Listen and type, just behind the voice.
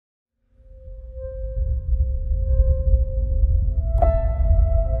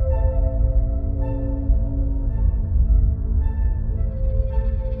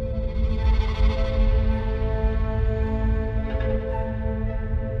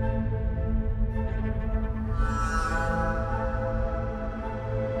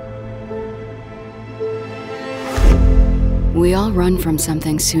We all run from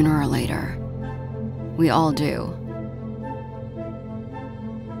something sooner or later. We all do.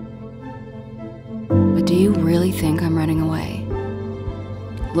 But do you really think I'm running away?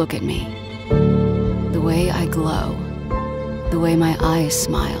 Look at me. The way I glow. The way my eyes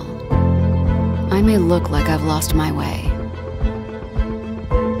smile. I may look like I've lost my way.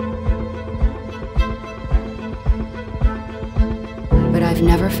 But I've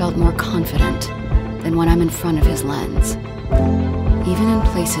never felt more confident than when I'm in front of his lens. Even in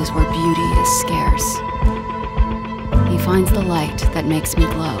places where beauty is scarce. He finds the light that makes me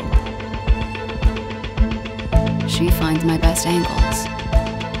glow. She finds my best angles.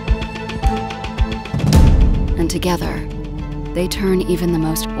 And together, they turn even the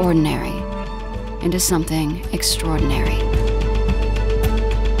most ordinary into something extraordinary.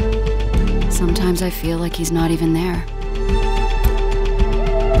 Sometimes I feel like he's not even there.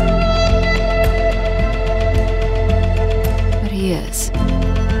 But he is.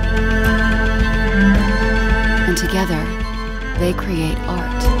 And together, they create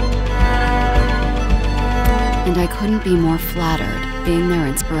art. And I couldn't be more flattered being their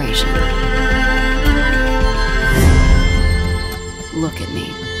inspiration. Look at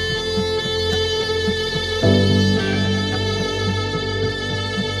me.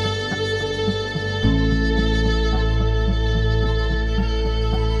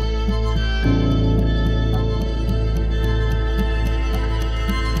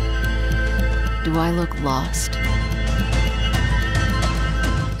 Do I look lost?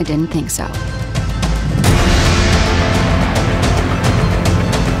 I didn't think so.